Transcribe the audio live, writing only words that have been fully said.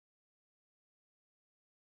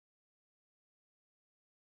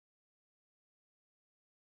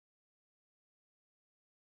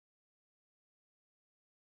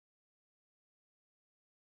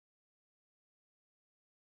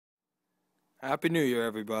Happy New Year,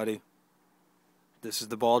 everybody. This is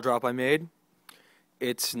the ball drop I made.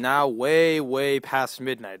 It's now way past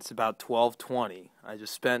midnight. It's about 12:20. I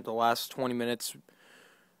just spent the last 20 minutes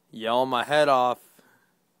yelling my head off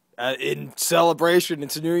in celebration.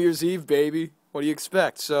 It's New Year's Eve, baby. What do you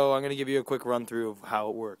expect? So I'm going to give you a quick run through of how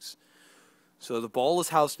it works. So the ball is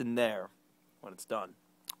housed in there when it's done.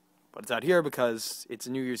 But it's out here because it's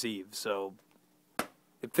New Year's Eve, so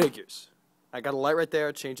it figures. I got a light right there.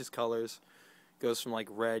 It changes colors. Goes from like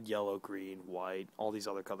red, yellow, green, white, all these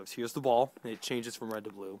other colors. Here's the ball. It changes from red to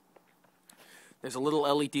blue. There's a little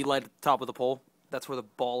LED light at the top of the pole. That's where the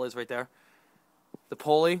ball is right there. The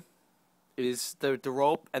pulley is the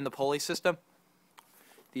rope and the pulley system.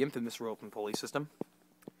 The infamous rope and pulley system.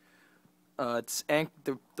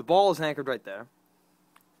 The ball is anchored right there.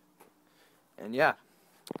 And yeah.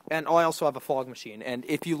 And I also have a fog machine. And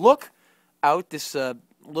if you look out this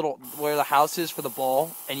little where the house is for the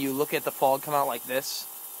ball, and you look at the fog come out like this,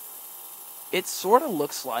 it sort of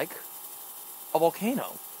looks like a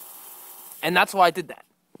volcano. And that's why I did that.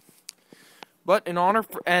 But in honor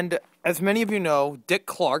and as many of you know, Dick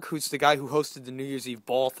Clark, who's the guy who hosted the New Year's Eve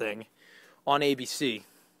ball thing on ABC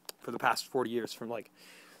for the past 40 years, from like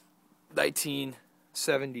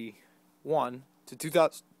 1971 to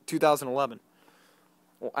 2011.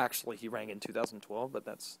 Well, actually, he rang in 2012, but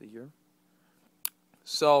that's the year.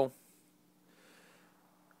 So,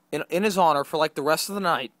 in his honor, for like the rest of the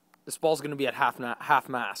night, this ball's going to be at half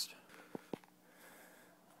mast.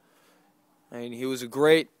 I mean, he was a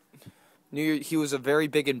great he was a very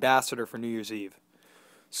big ambassador for New Year's Eve.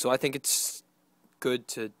 So I think it's good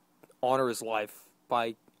to honor his life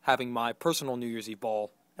by having my personal New Year's Eve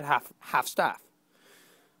ball at half staff.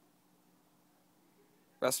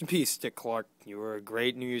 Rest in peace, Dick Clark. You were a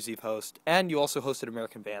great New Year's Eve host, and you also hosted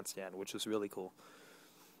American Bandstand, which was really cool.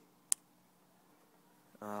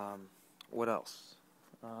 What else?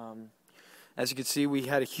 As you can see, we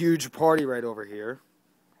had a huge party right over here.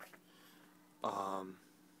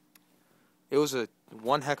 It was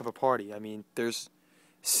one heck of a party. I mean, there's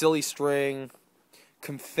silly string,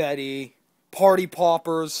 confetti, party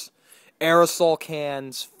poppers, aerosol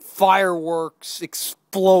cans, fireworks,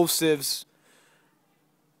 explosives.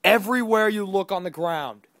 Everywhere you look on the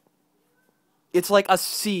ground, it's like a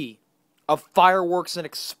sea of fireworks and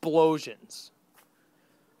explosions.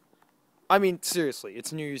 I mean, seriously,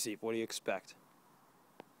 it's New Year's Eve. What do you expect?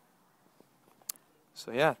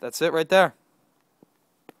 So yeah, that's it right there.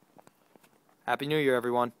 Happy New Year,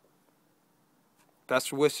 everyone.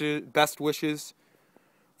 Best wishes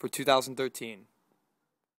for 2013.